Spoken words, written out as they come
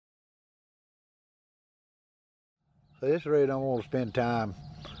this really I want to spend time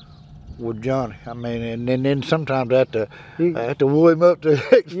with Johnny. I mean, and then sometimes I have to woo him up to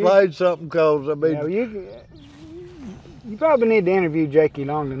explain something, because I mean, you probably need to interview Jakey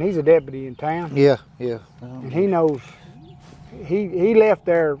Longden. He's a deputy in town. Yeah. And he knows. He left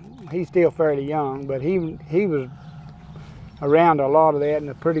there. He's still fairly young, but he was around a lot of that and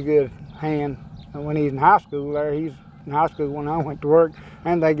a pretty good hand when he's in high school. He's in high school when I went to work. I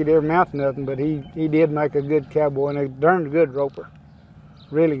didn't think he'd ever mount nothing, but he did make a good cowboy and a darn good roper,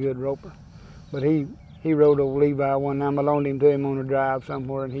 really good roper. But he rode over Levi one time. I loaned him to him on a drive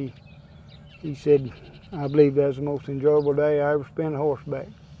somewhere, and he said, I believe that was the most enjoyable day I ever spent on horseback.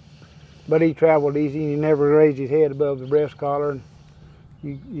 But he traveled easy, and he never raised his head above the breast collar. And I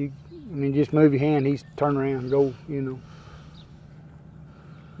mean, just move your hand, he's turn around and go, you know.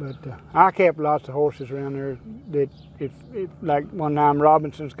 But I kept lots of horses around there that if like one time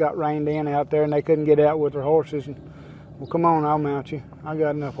Robinson's got reined in out there and they couldn't get out with their horses, and well, come on, I'll mount you. I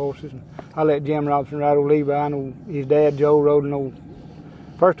got enough horses. And I let Jim Robinson ride old Levi. I know his dad Joe rode an old,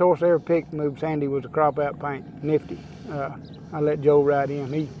 first horse I ever picked moved Sandy was a crop out paint, Nifty. I let Joe ride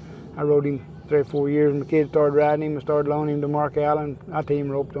him. I rode him 3 or 4 years, and my kids started riding him and started loaning him to Mark Allen. I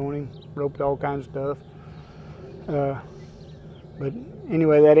team roped on him, roped all kinds of stuff. But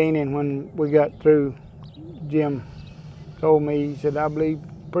anyway, that evening when we got through, Jim told me, he said, I believe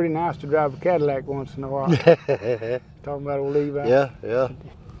pretty nice to drive a Cadillac once in a while. Talking about old Levi. Yeah.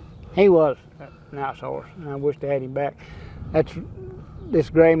 He was a nice horse, and I wished I had him back. That's this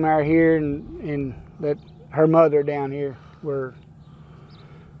gray mare here, and that her mother down here, where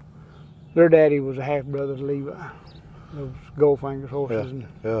their daddy was a half brother to Levi. Those Goldfingers horses.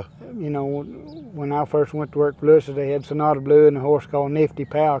 Yeah. And, you know, when I first went to work for Lewis's, they had Sonata Blue and a horse called Nifty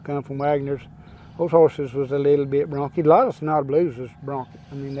Powell come from Wagner's. Those horses was a little bit bronky. A lot of Sonata Blues was bronky.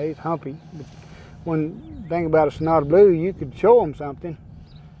 I mean, they was humpy. But one thing about a Sonata Blue, you could show them something,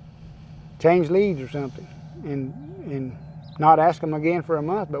 change leads or something, and not ask them again for a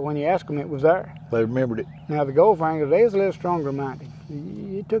month, but when you ask them, it was there. They remembered it. Now, the Goldfingers, they was a little stronger minded.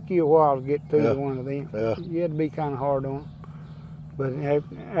 It took you a while to get through to one of them. Yeah. You had to be kind of hard on them. But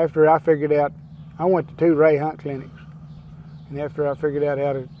after I figured out, I went to 2 Ray Hunt clinics. And after I figured out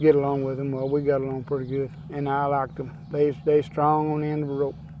how to get along with them, well, we got along pretty good. And I liked them. They strong on the end of the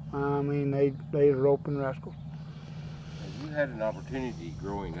rope. I mean, they roping rascals. You had an opportunity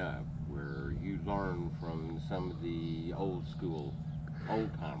growing up where you learned from some of the old school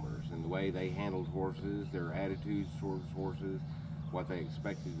old-timers and the way they handled horses, their attitudes towards horses, what they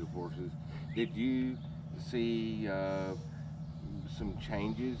expected of horses. Did you see some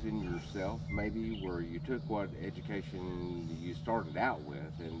changes in yourself, maybe, where you took what education you started out with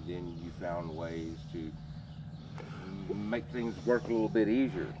and then you found ways to make things work a little bit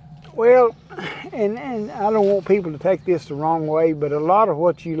easier? Well, and I don't want people to take this the wrong way, but a lot of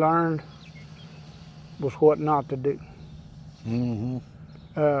what you learned was what not to do. Mm-hmm.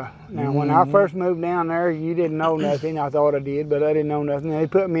 Now, when I first moved down there, you didn't know nothing. I thought I did, but I didn't know nothing. They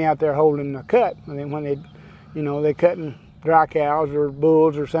put me out there holding the cut. And then when they're cutting dry cows or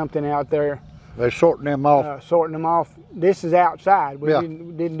bulls or something out there. They're sorting them off. Sorting them off. This is outside. We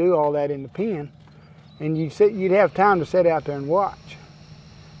didn't do all that in the pen. And you'd have time to sit out there and watch.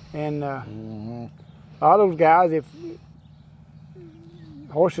 And a lot of those guys, if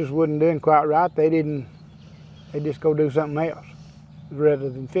horses wasn't doing quite right, they just go do something else rather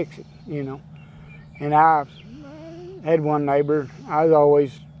than fix it, you know. And I had one neighbor, I was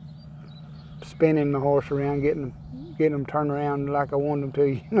always spinning my horse around, getting them turned around like I wanted them to,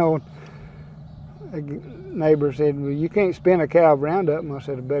 you know. A neighbor said, well, you can't spin a cow of Roundup. And I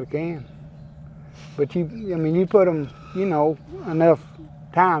said, I bet I can. But you put them, you know, enough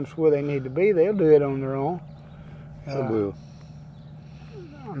times where they need to be, they'll do it on their own. They will.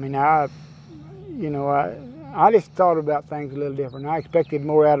 I mean, I just thought about things a little different. I expected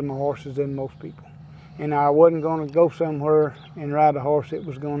more out of my horses than most people. And I wasn't going to go somewhere and ride a horse that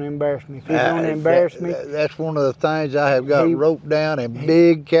was going to embarrass me. If he's going to embarrass me... That's one of the things I have got wrote down in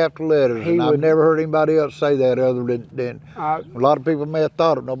big capital letters, and I've never heard anybody else say that other than a lot of people may have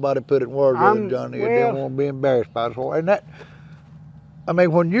thought it. Nobody put it in words other than Johnny. They didn't want to be embarrassed by his horse. And that, I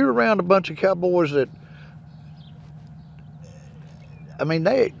mean, when you're around a bunch of cowboys that, I mean,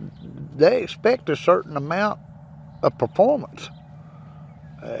 they expect a certain amount of performance.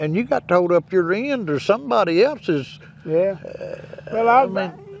 And you got to hold up your end or somebody else's. Yeah. Well,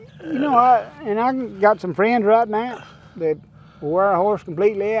 I got some friends right now that will wear a horse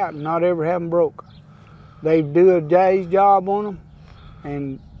completely out and not ever have them broke. They do a day's job on them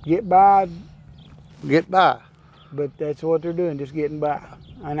and get by. Get by. But that's what they're doing, just getting by.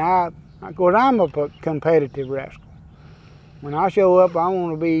 And of course, I'm a competitive rascal. when I show up, I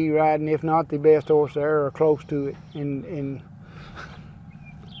want to be riding, if not the best horse there or close to it. And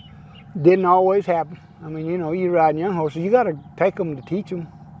didn't always happen. I mean, you know, you riding young horses, you got to take them to teach them.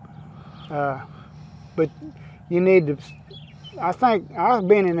 But you need to, I think I've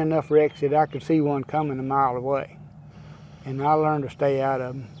been in enough wrecks that I could see one coming a mile away. And I learned to stay out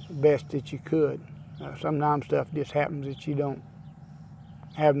of them the best that you could. Sometimes stuff just happens that you don't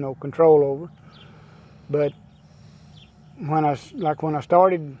have no control over. But when I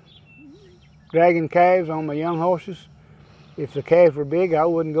started dragging calves on my young horses, if the calves were big, I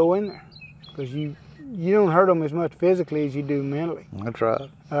wouldn't go in there, because you don't hurt them as much physically as you do mentally. That's right.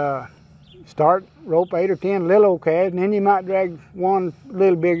 Start rope 8 or 10 little old calves, and then you might drag one a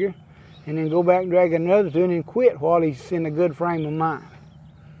little bigger, and then go back and drag another two, and then quit while he's in a good frame of mind.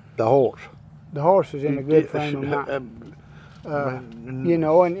 The horse. The horse is in a good frame of mind. You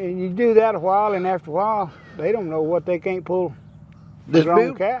know, and you do that a while, and after a while, they don't know what they can't pull a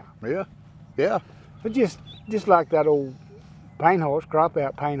grown cow. Yeah, yeah. But just like that old paint horse, crop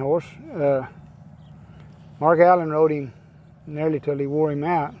out paint horse, Mark Allen rode him nearly till he wore him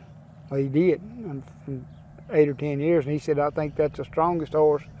out. Well, he did, from 8 or 10 years, and he said, I think that's the strongest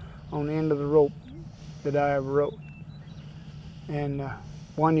horse on the end of the rope that I ever rode. And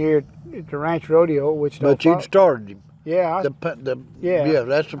one year at the ranch rodeo, which but you'd started him. Yeah. Yeah,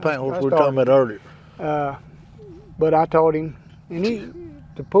 that's the paint horse we were talking about earlier. But I taught him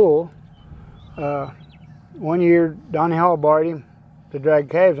to pull. One year, Donnie Hall borrowed him to drag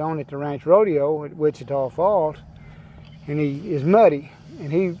calves on at the ranch rodeo at Wichita Falls, and he is muddy,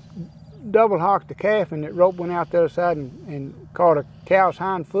 and he double hocked the calf, and that rope went out the other side and caught a cow's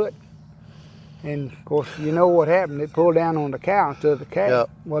hind foot. And of course, you know what happened? It pulled down on the cow instead of the calf. Yep.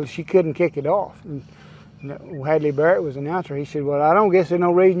 Well, she couldn't kick it off. And Hadley Barrett was the announcer. He said, well, I don't guess there's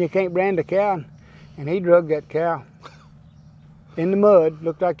no reason you can't brand a cow. And he drug that cow in the mud.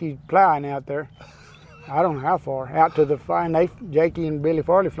 Looked like he's plowing out there. I don't know how far. Out to the fire. And Jakey and Billy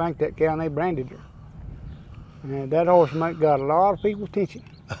Farley flanked that cow, and they branded her. And that horse got a lot of people's attention.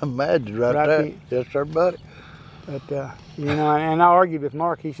 Imagine right there. Yes, sir, buddy. But, you know, and I argued with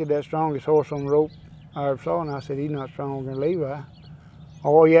Mark. He said, that's the strongest horse on the rope I ever saw. And I said, he's not stronger than Levi.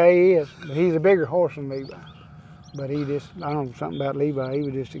 Oh, yeah, he is. But he's a bigger horse than Levi. But I don't know, something about Levi. He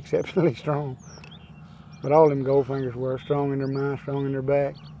was just exceptionally strong. But all them Goldfingers were strong in their mind, strong in their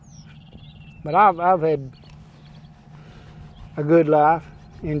back. But I've had a good life,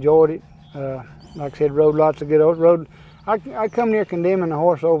 enjoyed it. Like I said, rode lots of good horses. I come near condemning a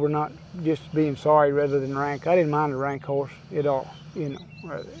horse over not just being sorry rather than rank. I didn't mind a rank horse at all, you know.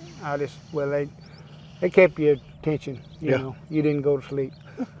 They kept your attention, you know. You didn't go to sleep.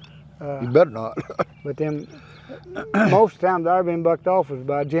 You better not. But then, most of the times I've been bucked off was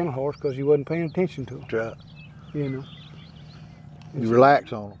by a gentle horse because you wasn't paying attention to them. That's right. You know. You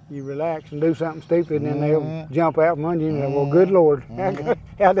relax on them. You relax and do something stupid, and then they'll jump out from under you and say, well, good Lord,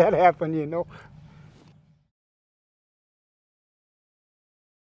 how'd that happen, you know?